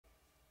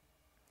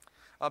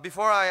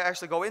Before I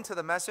actually go into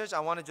the message, I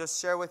want to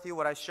just share with you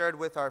what I shared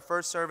with our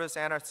first service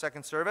and our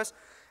second service,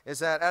 is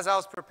that as I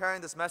was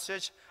preparing this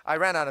message, I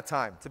ran out of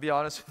time, to be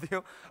honest with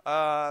you.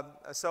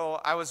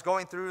 So I was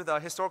going through the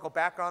historical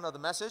background of the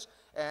message,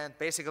 and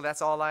basically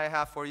that's all I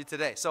have for you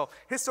today. So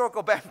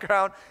historical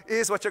background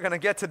is what you're going to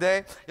get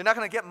today. You're not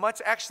going to get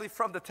much actually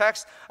from the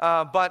text,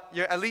 but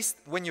at least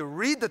when you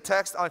read the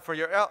text on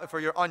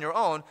your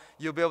own,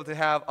 you'll be able to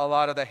have a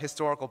lot of that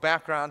historical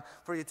background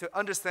for you to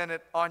understand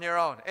it on your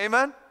own.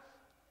 Amen?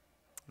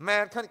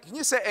 Man, can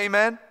you say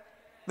amen?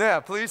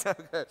 Yeah, please.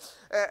 Okay.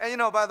 And you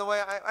know, by the way,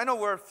 I know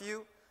we're a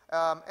few,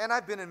 and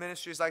I've been in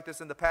ministries like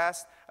this in the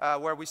past,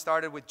 where we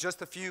started with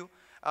just a few,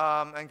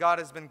 and God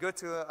has been good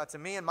to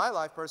me in my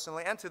life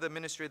personally, and to the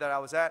ministry that I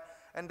was at,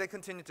 and they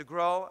continue to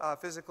grow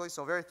physically,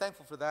 so very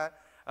thankful for that.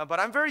 But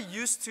I'm very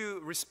used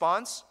to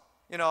response,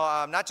 you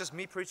know, not just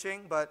me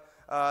preaching, but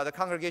the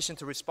congregation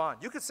to respond.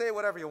 You could say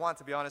whatever you want,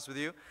 to be honest with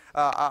you.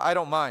 I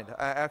don't mind,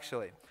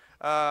 actually.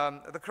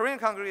 The Korean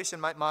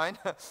congregation might mind,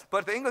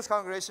 but the English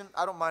congregation,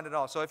 I don't mind at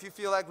all. So if you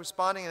feel like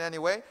responding in any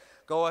way,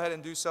 go ahead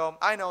and do so.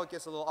 I know it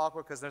gets a little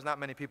awkward because there's not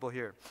many people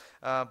here,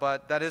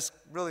 but that is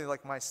really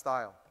like my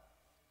style.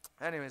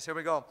 Anyways, here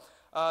we go.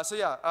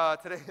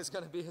 Today is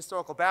going to be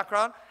historical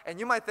background, and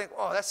you might think,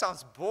 oh, that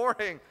sounds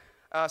boring,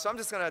 so I'm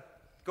just going to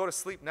go to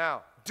sleep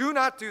now. Do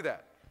not do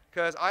that,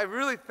 because I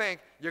really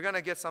think you're going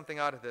to get something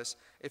out of this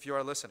if you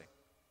are listening.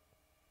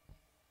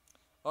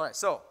 All right,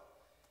 so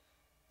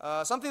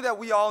something that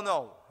we all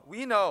know.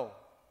 We know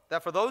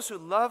that for those who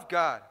love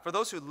God, for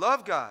those who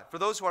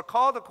are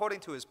called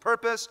according to His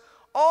purpose,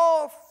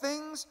 all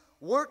things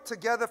work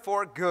together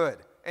for good.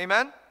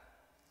 Amen?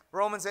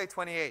 Romans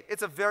 8:28.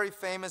 It's a very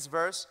famous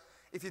verse.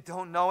 If you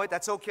don't know it,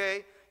 that's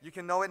okay. You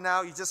can know it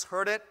now. You just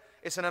heard it.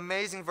 It's an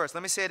amazing verse.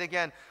 Let me say it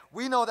again.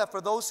 We know that for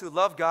those who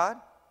love God,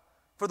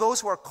 for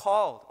those who are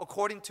called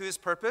according to His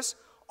purpose,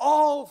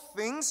 all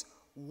things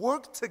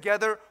work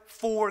together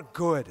for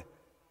good.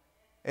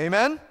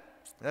 Amen?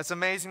 That's an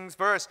amazing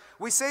verse.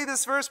 We say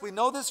this verse, we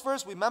know this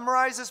verse, we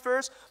memorize this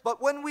verse,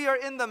 but when we are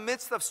in the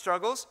midst of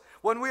struggles,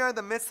 when we are in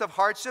the midst of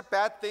hardship,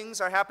 bad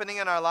things are happening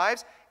in our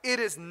lives, it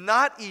is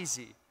not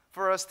easy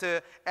for us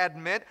to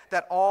admit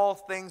that all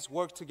things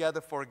work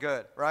together for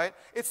good, right?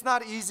 It's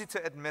not easy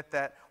to admit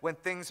that when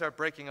things are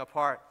breaking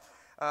apart.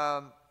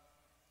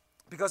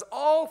 Because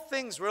all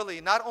things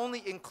really not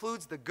only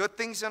includes the good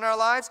things in our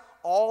lives,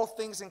 all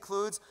things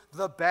includes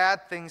the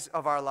bad things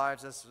of our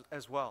lives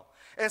as well.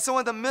 And so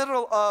in the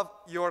middle of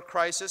your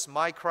crisis,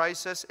 my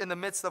crisis, in the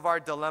midst of our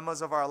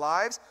dilemmas of our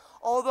lives,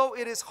 although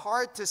it is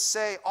hard to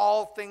say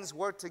all things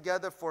work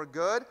together for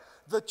good,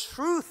 the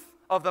truth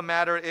of the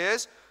matter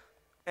is,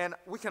 and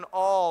we can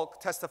all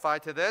testify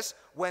to this,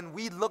 when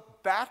we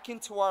look back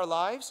into our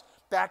lives,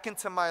 back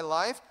into my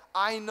life,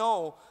 I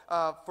know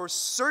for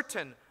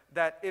certain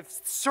that if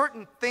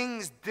certain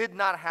things did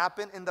not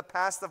happen in the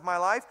past of my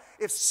life,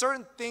 if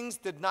certain things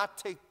did not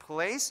take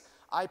place,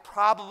 I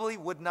probably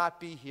would not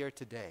be here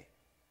today.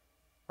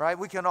 Right?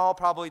 We can all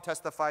probably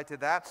testify to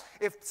that.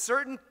 If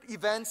certain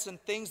events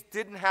and things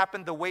didn't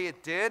happen the way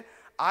it did,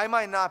 I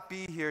might not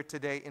be here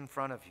today in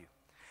front of you.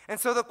 And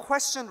so the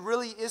question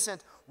really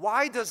isn't,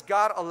 why does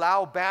God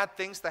allow bad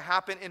things to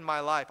happen in my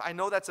life? I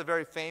know that's a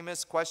very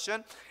famous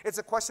question. It's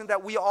a question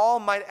that we all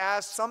might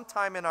ask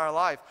sometime in our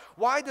life.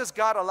 Why does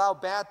God allow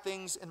bad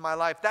things in my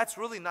life? That's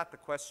really not the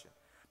question.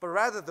 But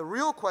rather the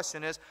real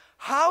question is,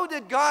 how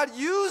did God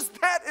use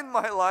that in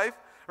my life,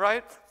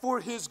 right, for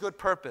His good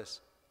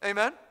purpose?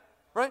 Amen?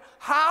 Right?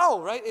 How,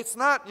 right? It's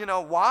not,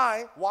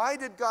 why? Why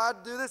did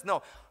God do this?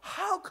 No.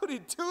 How could He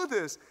do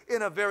this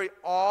in a very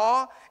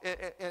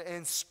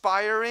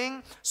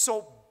awe-inspiring,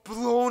 so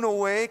blown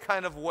away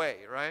kind of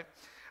way, right?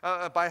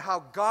 By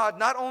how God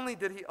not only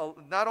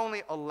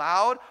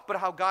allowed, but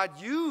how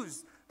God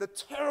used the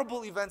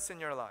terrible events in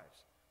your life.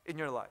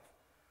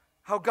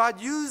 How God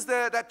used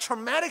that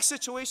traumatic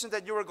situation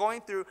that you were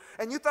going through,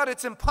 and you thought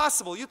it's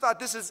impossible. You thought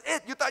this is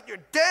it. You thought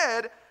you're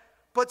dead,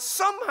 but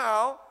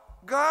somehow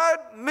God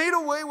made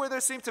a way where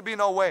there seemed to be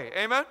no way.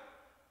 Amen?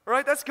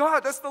 Right? That's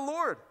God. That's the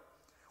Lord.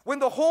 When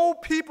the whole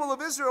people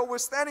of Israel were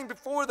standing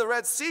before the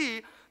Red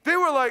Sea, they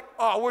were like,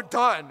 oh, we're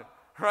done.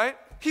 Right?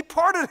 He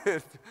parted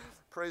it.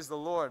 Praise the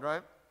Lord,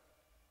 right?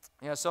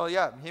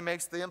 He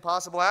makes the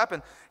impossible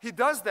happen. He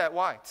does that.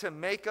 Why? To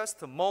make us,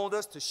 to mold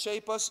us, to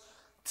shape us,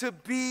 to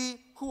be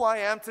who I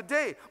am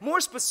today.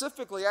 More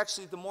specifically,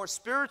 actually, the more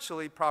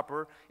spiritually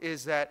proper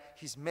is that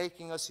He's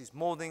making us, He's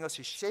molding us,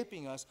 He's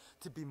shaping us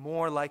to be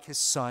more like His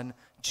Son,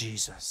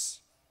 Jesus.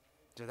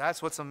 So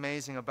that's what's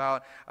amazing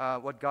about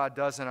what God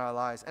does in our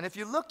lives. And if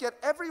you look at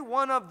every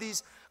one of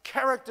these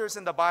characters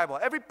in the Bible,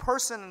 every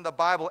person in the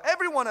Bible,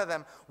 every one of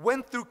them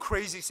went through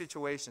crazy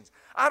situations.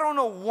 I don't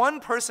know one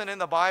person in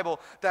the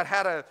Bible that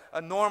had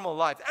a normal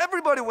life.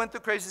 Everybody went through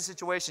crazy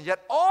situations,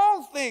 yet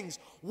all things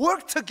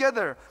work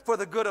together for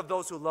the good of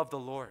those who love the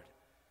Lord.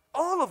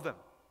 All of them,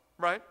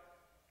 right?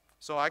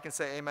 So I can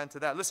say amen to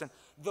that. Listen,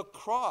 the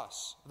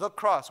cross,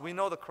 we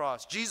know the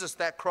cross. Jesus,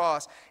 that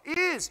cross,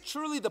 is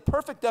truly the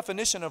perfect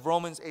definition of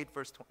Romans 8,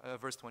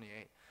 verse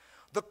 28.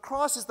 The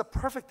cross is the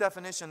perfect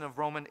definition of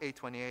Romans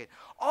 8:28.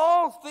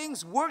 All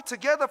things work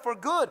together for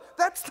good.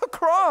 That's the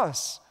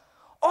cross.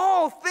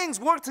 All things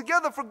work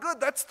together for good.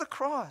 That's the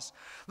cross.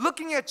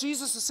 Looking at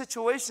Jesus'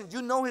 situation,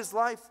 you know his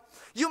life.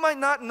 You might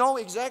not know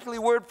exactly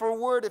word for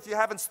word if you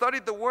haven't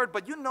studied the word,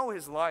 but you know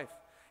his life.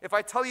 If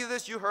I tell you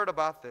this, you heard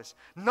about this.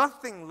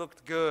 Nothing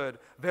looked good,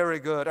 very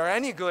good, or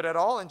any good at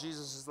all in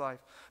Jesus' life.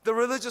 The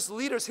religious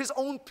leaders, his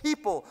own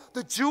people,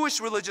 the Jewish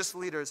religious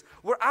leaders,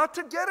 were out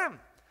to get him.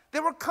 They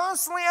were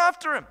constantly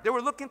after him. They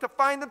were looking to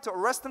find him, to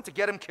arrest him, to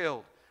get him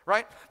killed.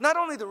 Right? Not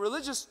only the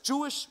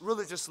Jewish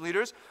religious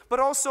leaders, but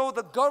also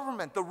the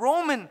government, the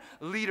Roman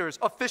leaders,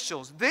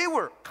 officials. They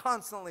were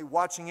constantly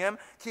watching him,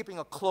 keeping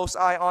a close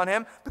eye on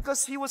him,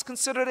 because he was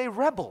considered a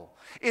rebel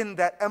in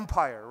that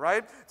empire,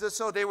 right?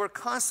 So they were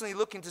constantly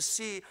looking to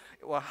see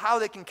how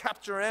they can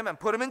capture him and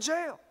put him in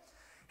jail.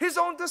 His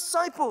own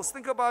disciples,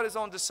 think about his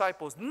own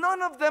disciples.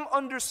 None of them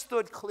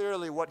understood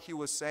clearly what he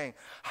was saying.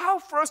 How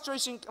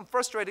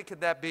frustrated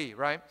could that be,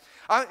 right?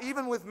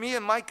 Even with me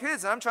and my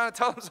kids, I'm trying to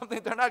tell them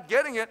something, they're not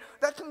getting it.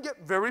 That can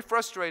get very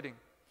frustrating.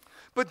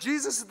 But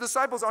Jesus'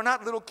 disciples are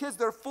not little kids,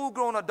 they're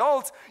full-grown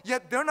adults,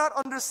 yet they're not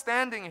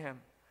understanding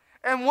him.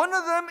 And one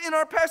of them in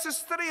our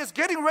passage today is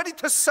getting ready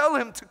to sell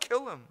him, to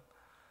kill him,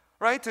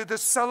 right? To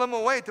sell him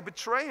away, to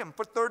betray him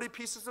for 30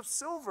 pieces of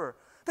silver.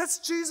 That's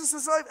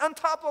Jesus' life. On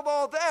top of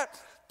all that,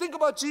 think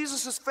about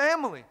Jesus'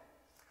 family.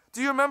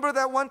 Do you remember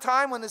that one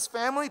time when his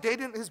family,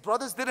 his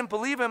brothers didn't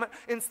believe him?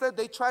 Instead,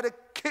 they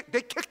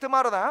kicked him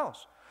out of the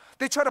house.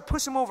 They tried to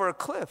push him over a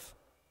cliff.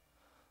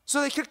 So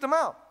they kicked him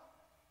out.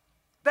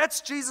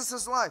 That's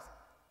Jesus' life,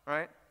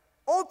 right?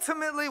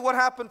 Ultimately, what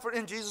happened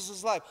in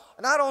Jesus' life?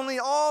 Not only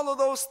all of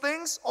those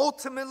things,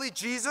 ultimately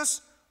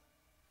Jesus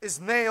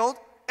is nailed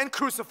and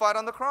crucified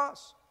on the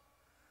cross.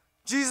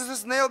 Jesus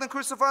is nailed and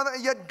crucified,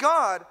 and yet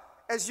God,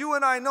 as you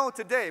and I know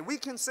today, we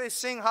can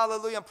sing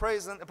hallelujah and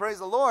praise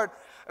the Lord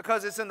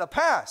because it's in the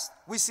past.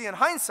 We see in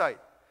hindsight.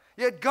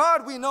 Yet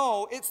God, we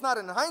know it's not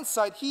in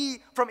hindsight.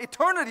 He, from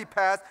eternity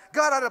past,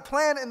 God had a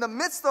plan in the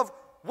midst of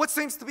what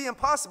seems to be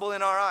impossible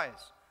in our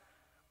eyes.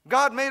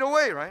 God made a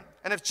way, right?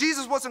 And if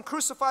Jesus wasn't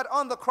crucified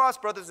on the cross,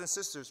 brothers and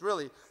sisters,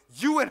 really,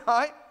 you and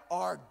I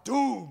are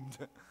doomed.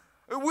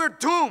 We're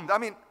doomed. I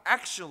mean,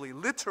 actually,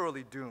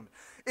 literally doomed.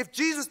 If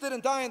Jesus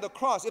didn't die on the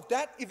cross, if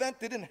that event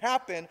didn't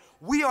happen,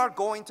 we are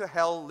going to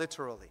hell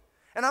literally.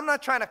 And I'm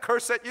not trying to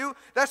curse at you.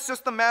 That's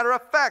just a matter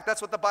of fact.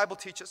 That's what the Bible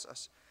teaches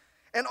us.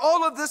 And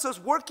all of this is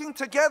working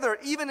together,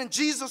 even in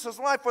Jesus'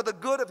 life, for the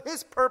good of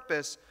his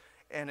purpose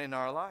and in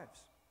our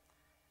lives.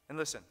 And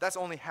listen, that's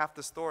only half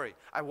the story.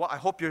 I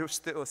hope you're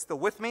still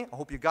with me. I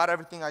hope you got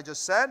everything I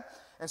just said.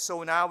 And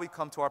so now we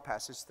come to our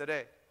passage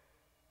today.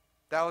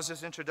 That was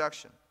just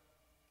introduction.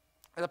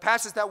 And the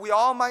passage that we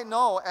all might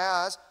know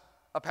as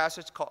a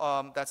passage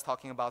that's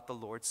talking about the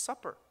Lord's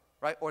Supper,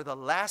 right? Or the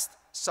Last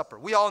Supper.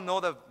 We all know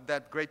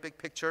that great big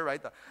picture,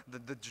 right?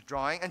 The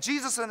drawing. And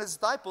Jesus and his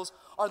disciples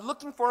are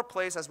looking for a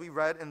place, as we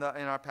read in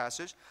our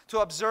passage, to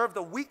observe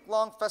the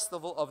week-long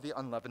festival of the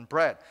unleavened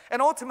bread. And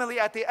ultimately,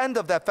 at the end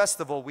of that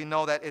festival, we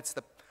know that it's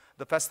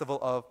the festival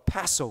of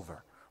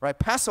Passover, right?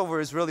 Passover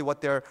is really what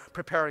they're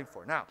preparing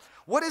for. Now,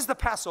 what is the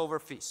Passover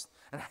feast?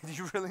 And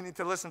you really need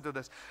to listen to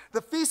this.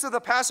 The Feast of the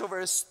Passover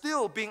is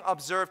still being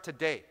observed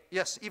today.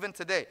 Yes, even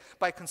today,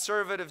 by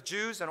conservative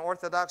Jews and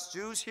Orthodox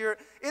Jews here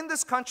in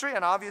this country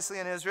and obviously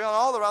in Israel and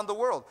all around the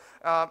world.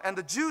 And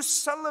the Jews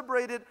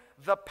celebrated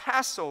the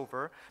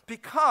Passover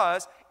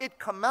because it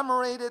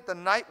commemorated the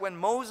night when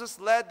Moses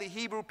led the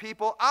Hebrew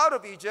people out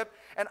of Egypt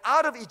and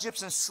out of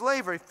Egyptian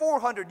slavery,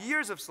 400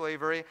 years of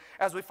slavery,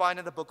 as we find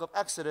in the book of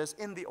Exodus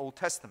in the Old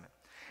Testament.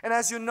 And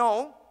as you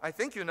know, I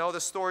think you know the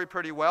story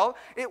pretty well,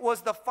 it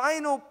was the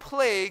final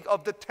plague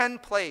of the 10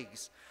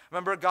 plagues.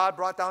 Remember, God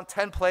brought down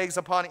 10 plagues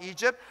upon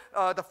Egypt.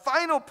 The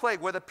final plague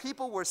where the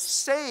people were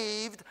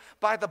saved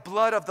by the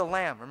blood of the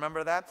Lamb.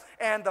 Remember that?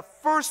 And the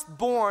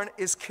firstborn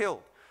is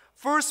killed.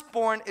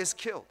 Firstborn is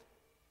killed.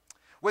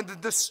 When the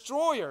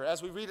destroyer,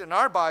 as we read in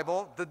our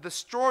Bible, the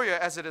destroyer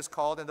as it is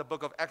called in the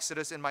book of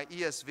Exodus in my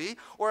ESV,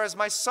 or as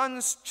my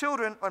son's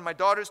children or my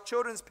daughter's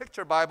children's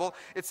picture Bible,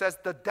 it says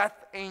the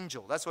death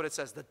angel. That's what it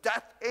says. The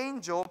death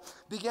angel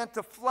began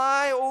to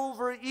fly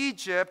over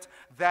Egypt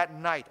that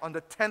night on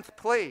the 10th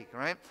plague,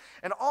 right?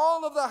 And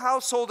all of the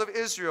household of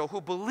Israel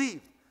who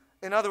believed,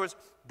 in other words,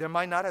 there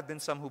might not have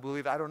been some who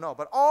believed, I don't know,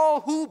 but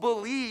all who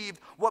believed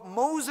what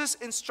Moses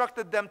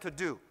instructed them to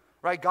do,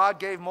 right? God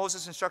gave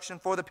Moses instruction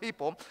for the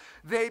people.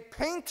 They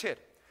painted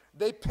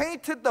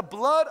the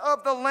blood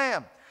of the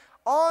lamb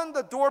on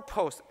the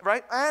doorpost,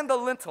 right? And the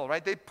lintel,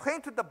 right? They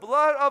painted the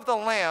blood of the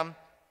lamb,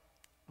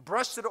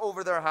 brushed it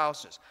over their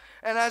houses.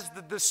 And as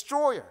the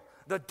destroyer,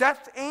 the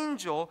death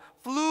angel,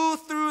 flew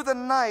through the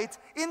night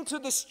into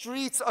the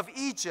streets of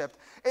Egypt,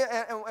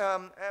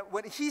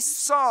 when he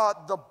saw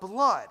the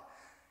blood,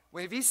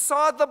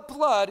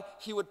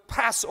 he would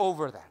pass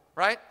over that,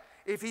 right?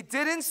 If he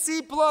didn't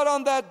see blood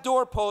on that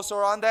doorpost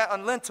or on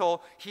that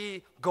lintel,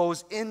 he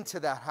goes into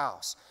that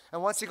house.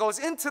 And once he goes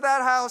into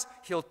that house,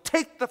 he'll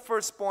take the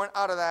firstborn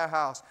out of that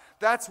house.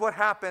 That's what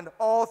happened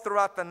all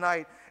throughout the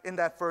night. on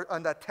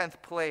that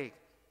 10th plague.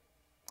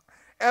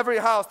 Every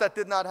house that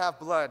did not have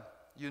blood,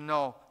 you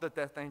know the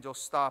death angel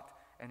stopped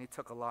and he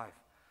took a life.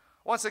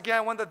 Once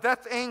again, when the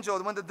death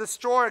angel, when the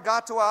destroyer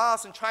got to a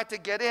house and tried to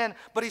get in,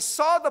 but he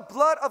saw the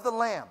blood of the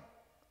lamb,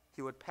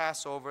 he would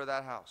pass over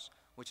that house,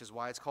 which is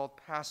why it's called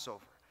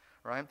Passover,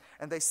 right?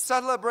 And they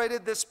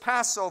celebrated this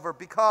Passover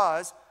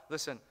because,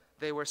 listen,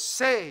 they were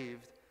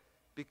saved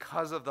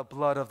because of the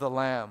blood of the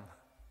lamb.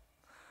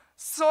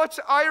 Such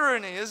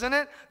irony, isn't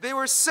it? They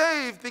were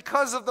saved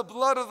because of the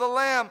blood of the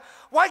lamb.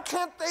 Why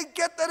can't they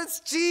get that it's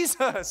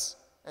Jesus?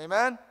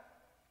 Amen?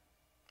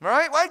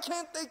 Right? Why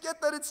can't they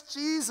get that it's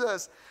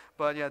Jesus?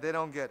 But yeah, they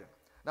don't get it.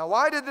 Now,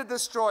 why did the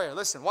destroyer,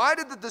 listen, why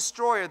did the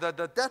destroyer, the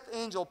death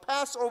angel,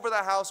 pass over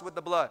the house with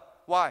the blood?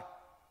 Why?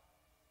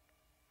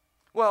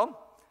 Well,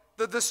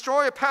 the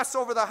destroyer passed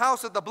over the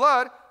house with the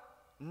blood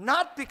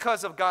not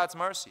because of God's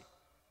mercy.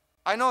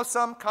 I know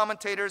some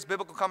commentators,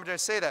 biblical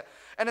commentators say that.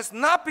 And it's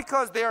not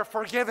because they are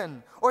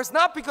forgiven, or it's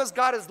not because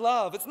God is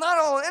love. It's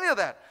not any of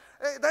that.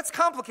 That's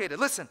complicated.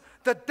 Listen,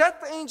 the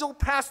death angel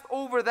passed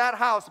over that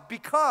house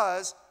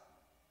because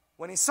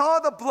when he saw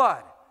the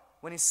blood,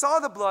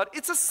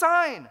 it's a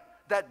sign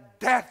that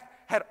death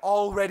had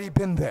already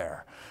been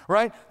there,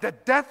 right?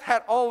 That death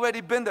had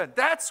already been there.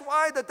 That's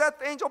why the death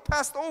angel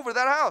passed over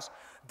that house.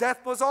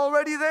 Death was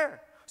already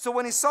there. So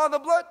when he saw the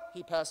blood,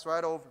 he passed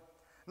right over.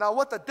 Now,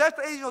 what the death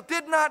angel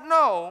did not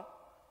know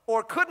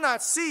or could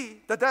not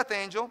see, the death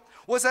angel,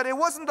 was that it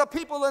wasn't the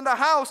people in the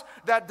house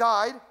that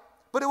died,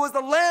 but it was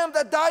the lamb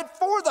that died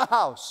for the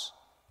house,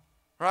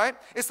 right?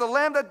 It's the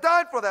lamb that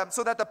died for them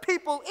so that the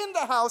people in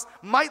the house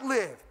might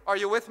live. Are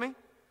you with me?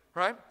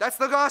 Right? That's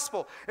the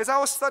gospel. As I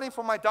was studying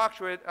for my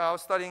doctorate, I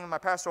was studying my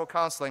pastoral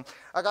counseling,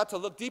 I got to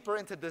look deeper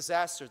into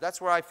disasters. That's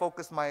where I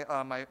focused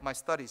my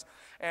studies.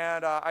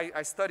 And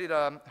I studied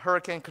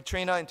Hurricane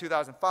Katrina in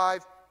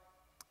 2005.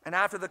 And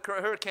after the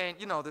hurricane,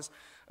 you know this,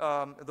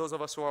 those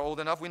of us who are old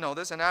enough, we know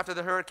this. And after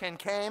the hurricane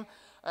came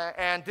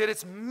and did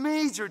its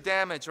major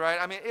damage, right?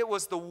 I mean, it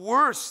was the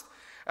worst.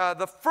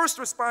 The first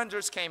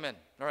responders came in,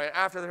 all right,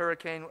 after the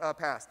hurricane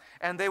passed.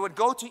 And they would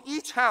go to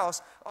each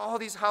house. All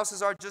these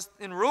houses are just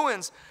in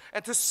ruins.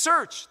 And to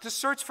search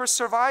for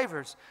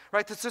survivors,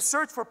 right? To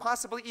search for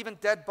possibly even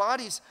dead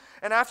bodies.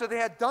 And after they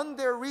had done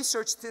their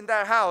research in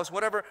that house,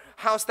 whatever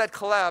house that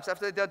collapsed,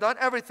 after they had done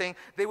everything,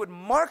 they would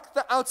mark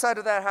the outside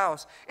of that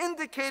house,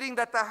 indicating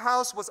that the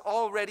house was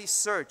already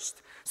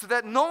searched, so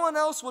that no one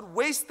else would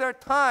waste their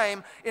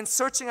time in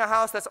searching a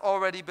house that's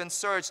already been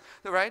searched,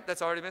 right?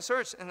 That's already been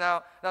searched. And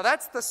now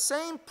that's the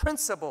same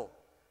principle,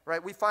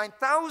 right? We find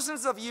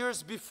thousands of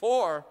years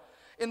before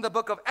in the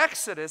book of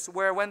Exodus,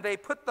 where when they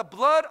put the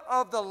blood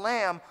of the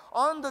lamb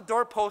on the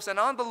doorposts and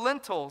on the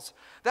lintels,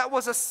 that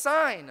was a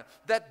sign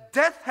that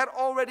death had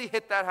already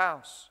hit that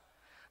house.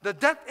 The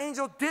death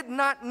angel did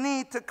not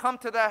need to come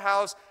to that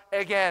house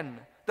again.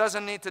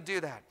 Doesn't need to do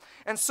that.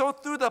 And so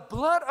through the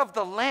blood of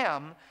the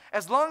lamb,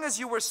 as long as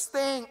you were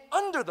staying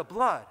under the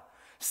blood,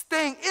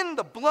 staying in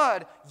the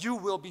blood, you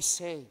will be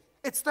saved.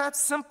 It's that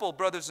simple,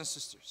 brothers and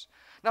sisters.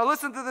 Now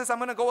listen to this. I'm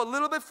going to go a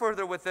little bit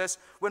further with this.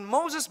 When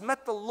Moses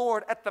met the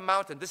Lord at the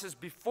mountain, this is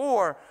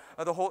before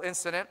the whole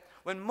incident.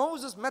 When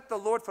Moses met the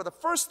Lord for the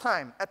first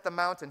time at the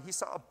mountain, he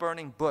saw a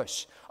burning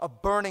bush. A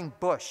burning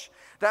bush.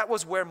 That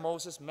was where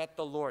Moses met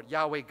the Lord,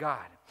 Yahweh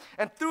God.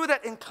 And through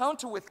that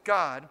encounter with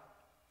God,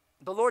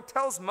 the Lord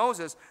tells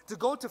Moses to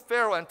go to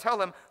Pharaoh and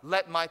tell him,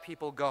 let my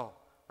people go.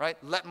 Right?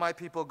 Let my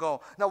people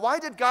go. Now, why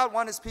did God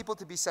want his people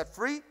to be set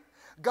free?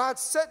 God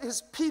set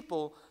his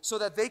people so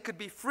that they could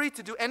be free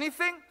to do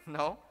anything?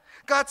 No.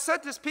 God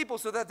set his people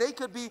so that they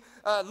could be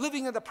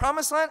living in the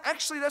promised land?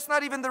 Actually, that's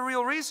not even the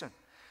real reason.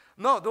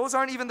 No, those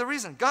aren't even the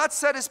reason. God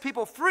set his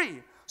people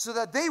free so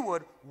that they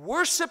would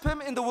worship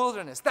him in the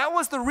wilderness. That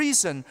was the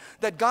reason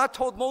that God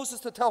told Moses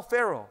to tell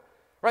Pharaoh.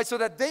 Right? So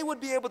that they would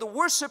be able to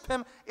worship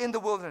him in the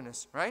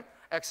wilderness. Right?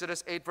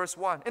 Exodus 8 verse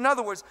 1. In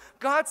other words,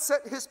 God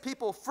set his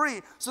people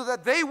free so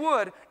that they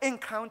would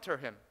encounter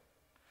him.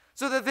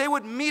 So that they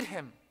would meet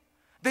him.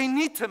 They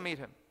need to meet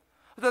him.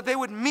 So that they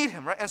would meet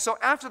him, right? And so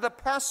after the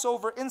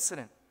Passover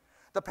incident,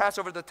 the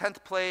Passover, the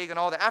 10th plague and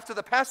all that, after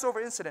the Passover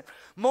incident,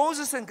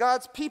 Moses and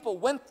God's people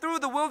went through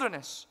the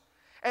wilderness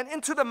and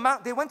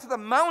they went to the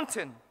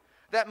mountain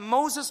that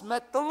Moses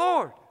met the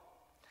Lord.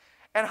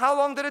 And how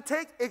long did it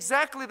take?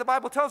 Exactly, the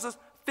Bible tells us,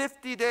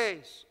 50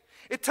 days.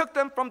 It took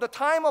them from the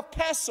time of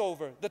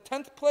Passover, the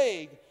 10th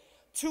plague,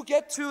 to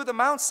get to the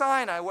Mount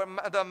Sinai,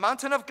 the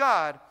mountain of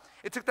God.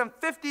 It took them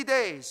 50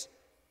 days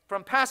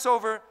from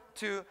Passover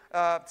to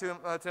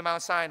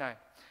Mount Sinai.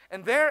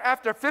 And there,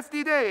 after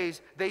 50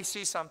 days, they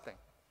see something.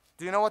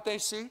 Do you know what they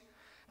see?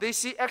 They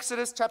see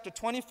Exodus chapter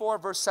 24,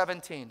 verse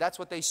 17. That's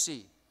what they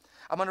see.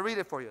 I'm going to read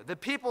it for you. The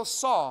people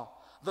saw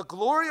the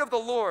glory of the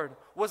Lord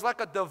was like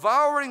a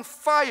devouring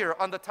fire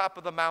on the top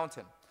of the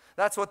mountain.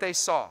 That's what they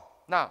saw.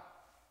 Now,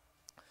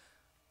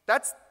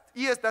 that's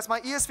my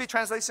ESV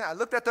translation. I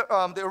looked at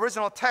the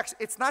original text.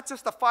 It's not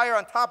just the fire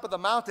on top of the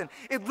mountain.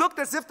 It looked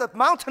as if the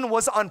mountain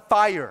was on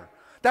fire.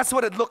 That's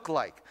what it looked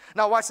like.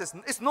 Now watch this.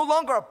 It's no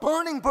longer a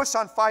burning bush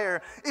on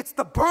fire. It's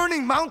the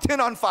burning mountain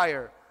on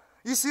fire.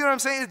 You see what I'm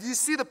saying? You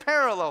see the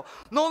parallel.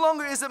 No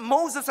longer is it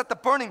Moses at the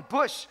burning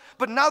bush,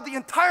 but now the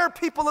entire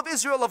people of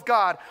Israel of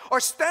God are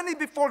standing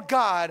before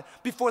God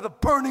before the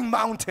burning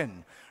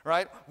mountain,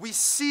 right? We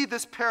see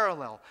this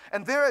parallel.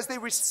 And there, as they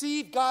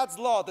receive God's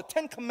law, the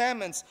 10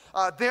 Commandments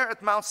there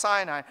at Mount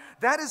Sinai,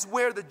 that is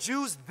where the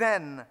Jews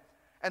then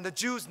and the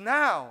Jews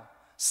now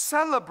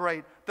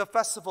celebrate the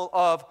festival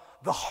of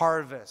the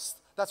harvest.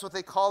 That's what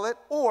they call it.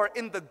 Or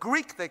in the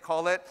Greek, they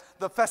call it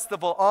the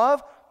festival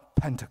of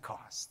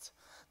Pentecost.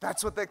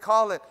 That's what they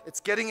call it. It's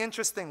getting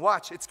interesting.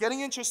 Watch, it's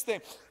getting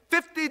interesting.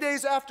 50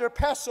 days after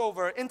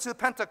Passover into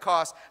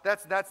Pentecost,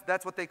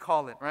 that's what they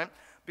call it, right?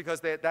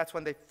 Because that's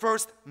when they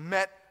first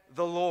met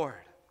the Lord.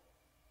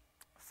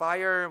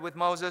 Fire with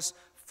Moses,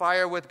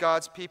 fire with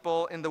God's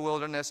people in the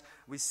wilderness.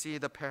 We see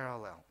the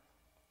parallel.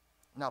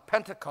 Now,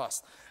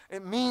 Pentecost,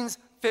 it means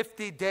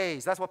 50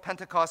 days. That's what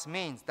Pentecost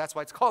means. That's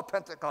why it's called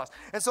Pentecost.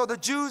 And so the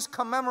Jews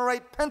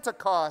commemorate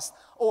Pentecost,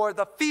 or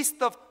the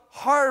Feast of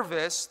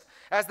Harvest,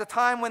 as the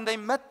time when they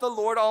met the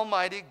Lord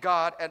Almighty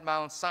God at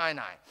Mount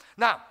Sinai.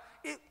 Now,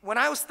 when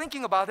I was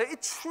thinking about it,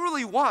 it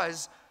truly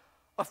was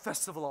a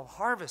festival of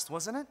harvest,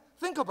 wasn't it?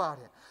 Think about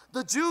it.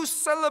 The Jews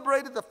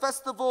celebrated the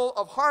festival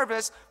of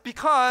harvest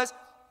because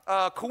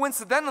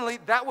coincidentally,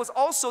 that was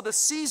also the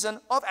season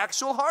of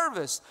actual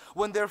harvest,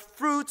 when their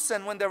fruits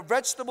and when their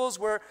vegetables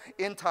were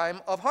in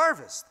time of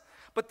harvest.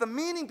 But the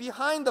meaning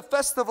behind the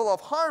festival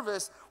of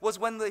harvest was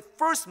when they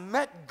first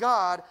met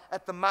God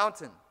at the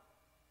mountain.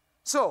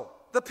 So,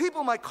 the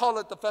people might call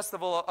it the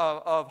festival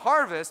of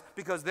harvest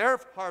because they're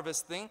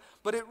harvesting,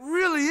 but it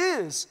really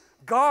is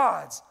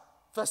God's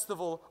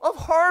festival of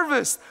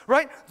harvest,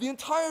 right? The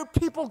entire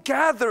people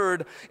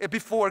gathered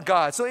before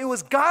God. So it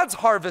was God's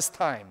harvest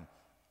time.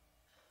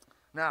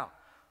 Now,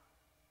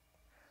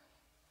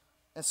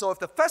 and so if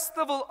the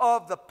festival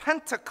of the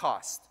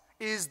Pentecost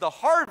is the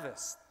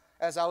harvest,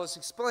 as I was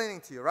explaining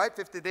to you, right?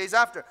 50 days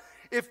after.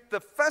 If the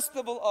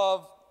festival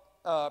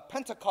of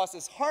Pentecost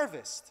is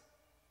harvest,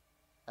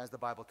 as the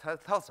Bible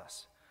tells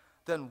us,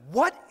 then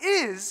what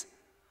is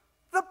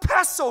the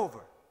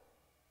Passover?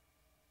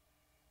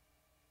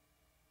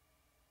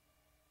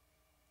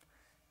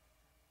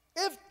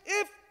 If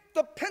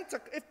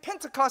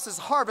Pentecost is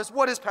harvest,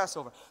 what is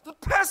Passover? The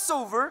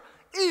Passover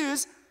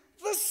is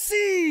the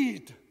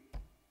seed.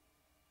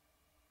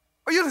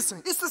 Are you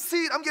listening? It's the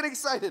seed. I'm getting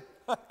excited.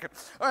 Okay.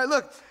 All right,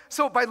 look.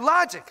 So by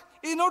logic,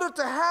 in order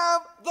to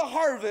have the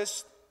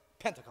harvest,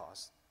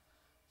 Pentecost,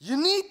 you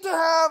need to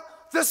have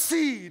the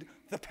seed,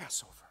 the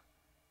Passover.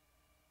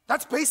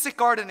 That's basic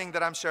gardening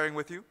that I'm sharing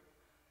with you.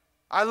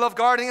 I love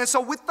gardening. And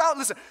so without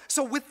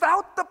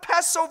the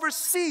Passover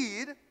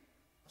seed,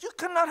 you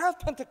cannot have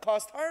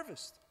Pentecost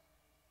harvest.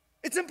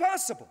 It's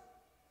impossible.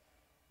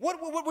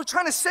 What we're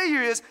trying to say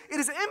here is, it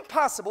is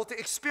impossible to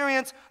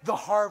experience the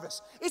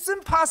harvest. It's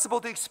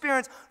impossible to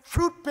experience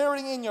fruit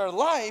bearing in your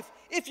life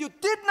if you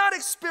did not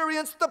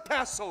experience the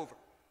Passover.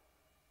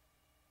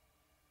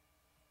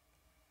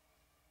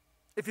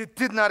 If you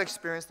did not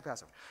experience the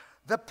Passover.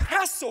 The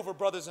Passover,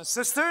 brothers and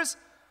sisters,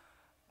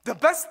 the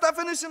best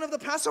definition of the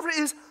Passover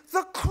is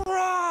the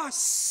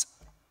cross.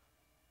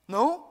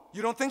 No?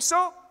 You don't think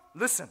so?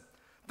 Listen.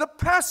 The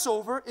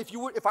Passover,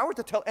 if I were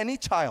to tell any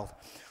child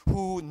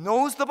who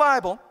knows the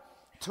Bible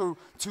to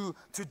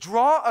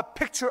draw a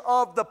picture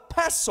of the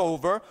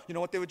Passover, you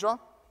know what they would draw?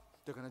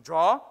 They're going to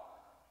draw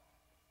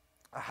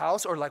a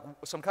house or like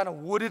some kind of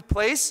wooded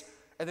place,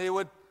 and they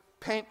would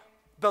paint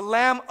the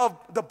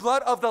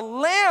blood of the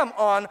lamb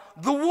on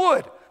the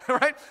wood,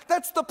 right?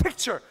 That's the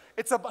picture.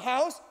 It's a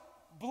house,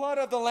 blood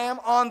of the lamb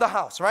on the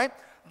house, right?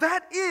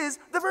 That is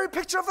the very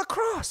picture of the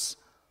cross,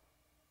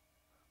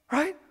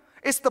 right?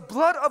 It's the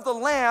blood of the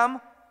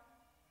lamb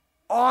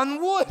on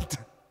wood.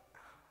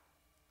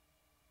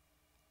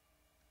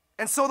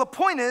 And so the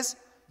point is,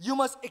 you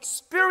must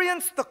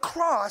experience the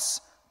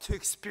cross to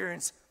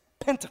experience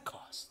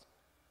Pentecost.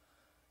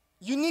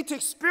 You need to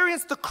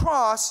experience the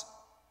cross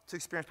to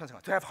experience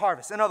Pentecost, to have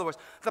harvest. In other words,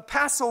 the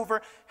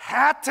Passover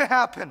had to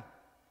happen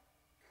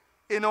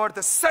in order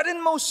to set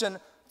in motion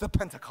the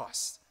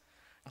Pentecost.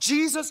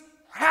 Jesus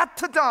had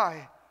to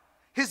die.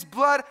 His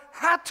blood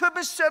had to have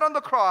been shed on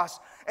the cross,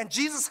 and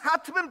Jesus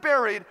had to have been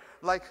buried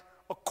like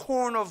a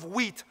corn of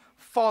wheat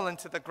fallen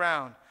to the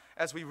ground,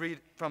 as we read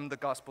from the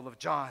Gospel of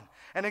John.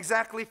 And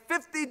exactly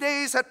 50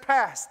 days had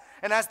passed,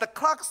 and as the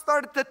clock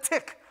started to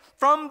tick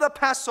from the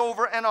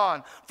Passover and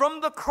on,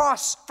 from the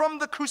cross, from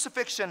the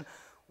crucifixion,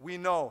 we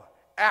know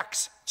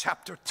Acts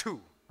chapter 2,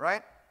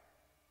 right?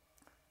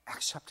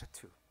 Acts chapter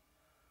 2.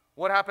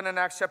 What happened in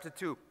Acts chapter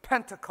 2?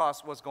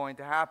 Pentecost was going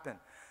to happen.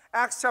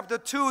 Acts chapter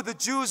 2, the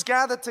Jews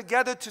gathered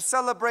together to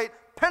celebrate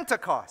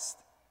Pentecost,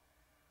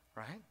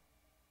 right?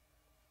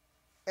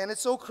 And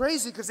it's so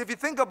crazy because if you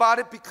think about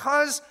it,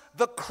 because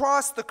the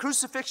cross, the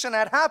crucifixion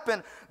had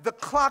happened, the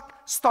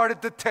clock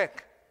started to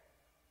tick.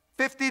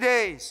 50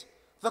 days,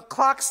 the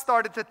clock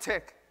started to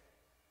tick.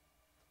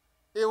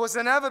 It was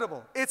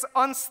inevitable. It's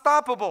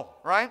unstoppable,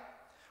 right?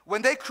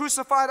 When they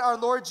crucified our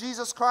Lord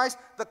Jesus Christ,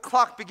 the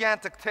clock began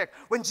to tick.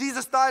 When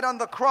Jesus died on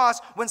the cross,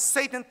 when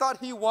Satan thought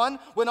he won,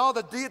 when all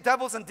the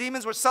devils and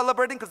demons were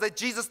celebrating because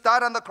Jesus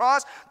died on the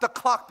cross, the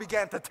clock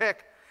began to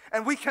tick.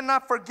 And we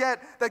cannot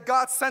forget that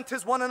God sent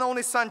His one and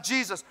only Son,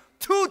 Jesus,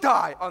 to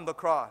die on the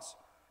cross.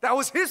 That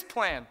was His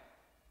plan.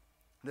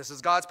 This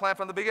is God's plan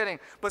from the beginning.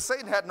 But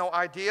Satan had no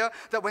idea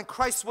that when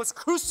Christ was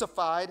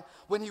crucified,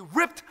 when He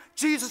ripped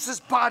Jesus'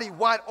 body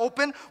wide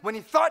open, when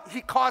He thought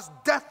He caused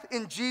death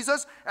in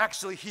Jesus,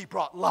 actually He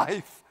brought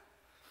life.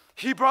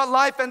 He brought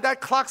life, and that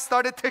clock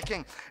started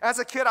ticking. As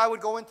a kid, I would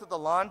go into the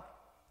lawn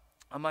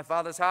of my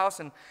father's house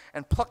and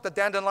pluck the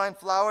dandelion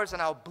flowers,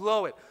 and I would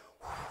blow it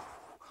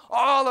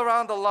all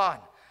around the lawn,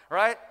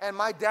 right? And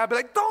my dad would be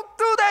like, "Don't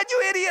do that,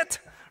 you idiot!"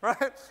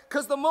 Right?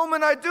 Because the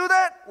moment I do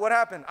that, what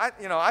happened? I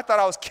thought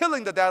I was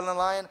killing the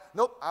dandelion.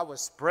 Nope, I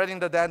was spreading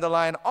the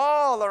dandelion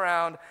all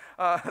around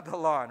the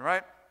lawn,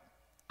 right?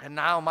 And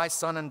now my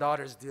son and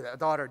daughter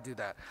do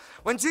that.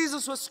 When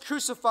Jesus was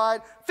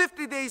crucified,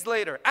 50 days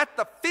later, at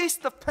the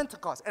Feast of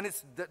Pentecost, and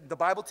the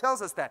Bible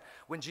tells us that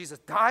when Jesus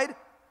died,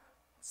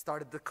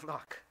 started the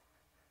clock.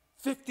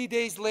 50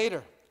 days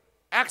later,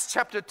 Acts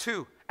chapter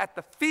 2, at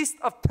the Feast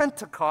of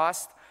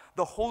Pentecost,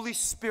 the Holy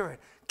Spirit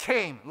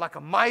came like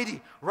a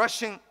mighty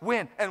rushing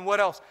wind. And what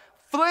else?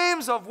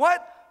 Flames of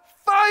what?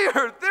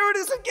 Fire. There it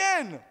is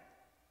again.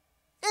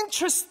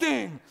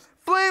 Interesting.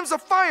 Flames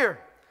of fire.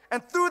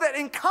 And through that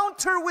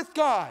encounter with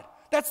God,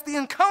 that's the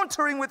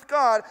encountering with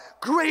God,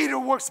 greater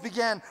works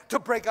began to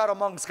break out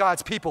amongst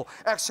God's people.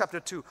 Acts chapter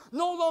 2.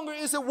 No longer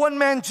is it one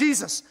man,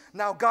 Jesus.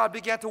 Now God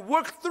began to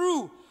work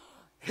through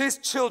His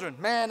children,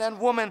 man and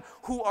woman,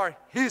 who are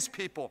His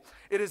people.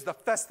 It is the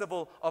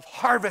festival of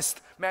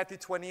harvest, Matthew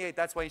 28.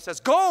 That's why He says,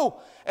 "Go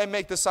and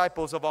make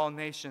disciples of all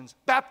nations,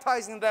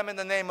 baptizing them in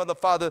the name of the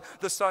Father,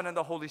 the Son, and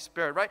the Holy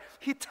Spirit," right?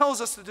 He tells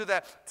us to do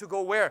that. To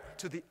go where?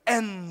 To the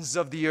ends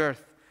of the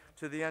earth.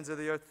 To the ends of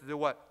the earth to do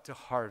what? To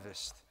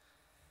harvest.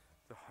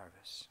 To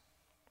harvest.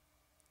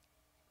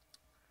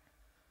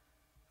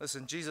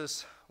 Listen,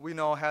 Jesus, we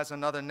know, has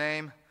another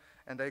name,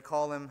 and they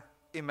call Him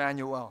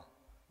Emmanuel.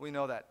 We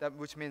know that,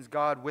 which means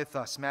God with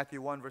us.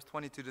 Matthew 1, verse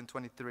 22 and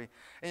 23.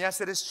 And yes,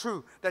 it is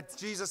true that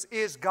Jesus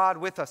is God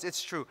with us.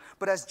 It's true.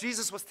 But as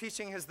Jesus was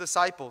teaching His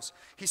disciples,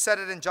 He said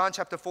it in John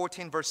chapter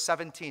 14, verse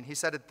 17. He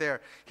said it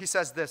there. He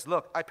says this.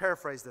 Look, I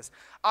paraphrase this.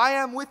 "I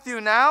am with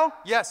you now."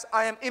 Yes,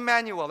 I am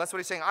Emmanuel. That's what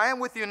He's saying. I am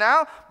with you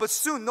now, but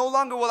soon no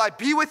longer will I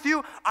be with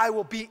you. I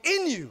will be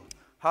in you.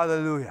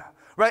 Hallelujah.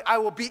 Right? I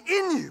will be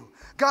in you.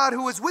 God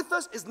who is with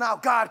us is now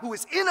God who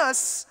is in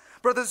us.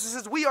 Brothers and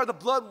sisters, we are the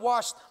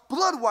blood-washed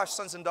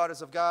sons and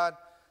daughters of God.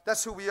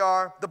 That's who we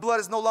are. The blood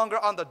is no longer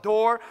on the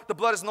door. The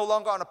blood is no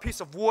longer on a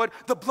piece of wood.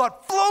 The blood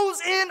flows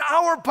in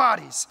our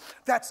bodies.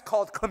 That's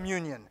called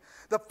communion.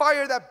 The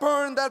fire that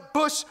burned that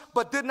bush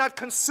but did not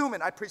consume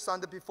it. I preached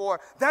on it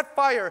before. That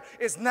fire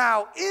is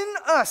now in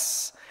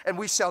us, and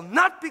we shall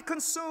not be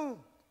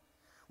consumed.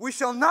 We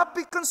shall not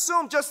be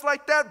consumed just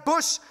like that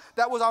bush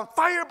that was on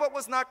fire but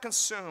was not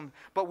consumed.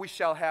 But we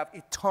shall have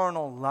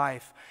eternal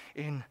life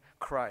in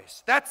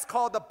Christ. That's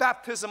called the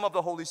baptism of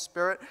the Holy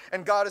Spirit.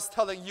 And God is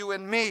telling you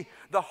and me,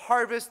 the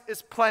harvest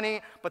is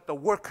plenty, but the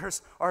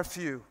workers are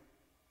few.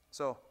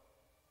 So,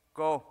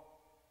 go.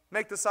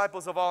 Make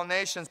disciples of all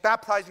nations,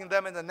 baptizing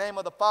them in the name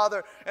of the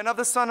Father and of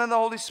the Son and the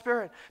Holy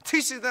Spirit,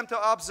 teaching them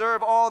to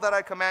observe all that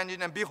I command you.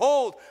 And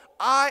behold,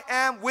 I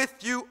am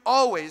with you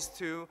always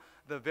to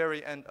the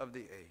very end of the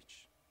age.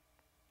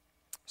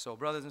 So,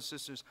 brothers and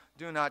sisters,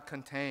 do not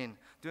contain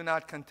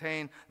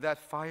that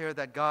fire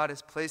that God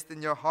has placed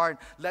in your heart.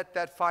 Let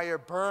that fire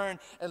burn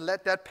and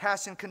let that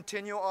passion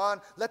continue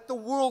on. Let the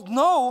world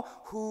know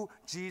who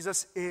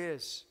Jesus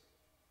is.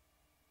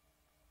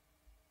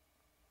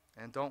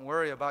 And don't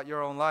worry about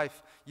your own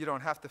life. You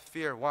don't have to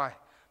fear. Why?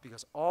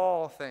 Because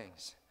all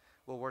things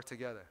will work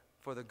together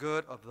for the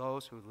good of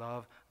those who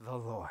love the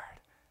Lord.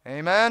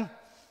 Amen?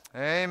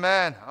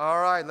 Amen.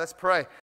 All right, let's pray.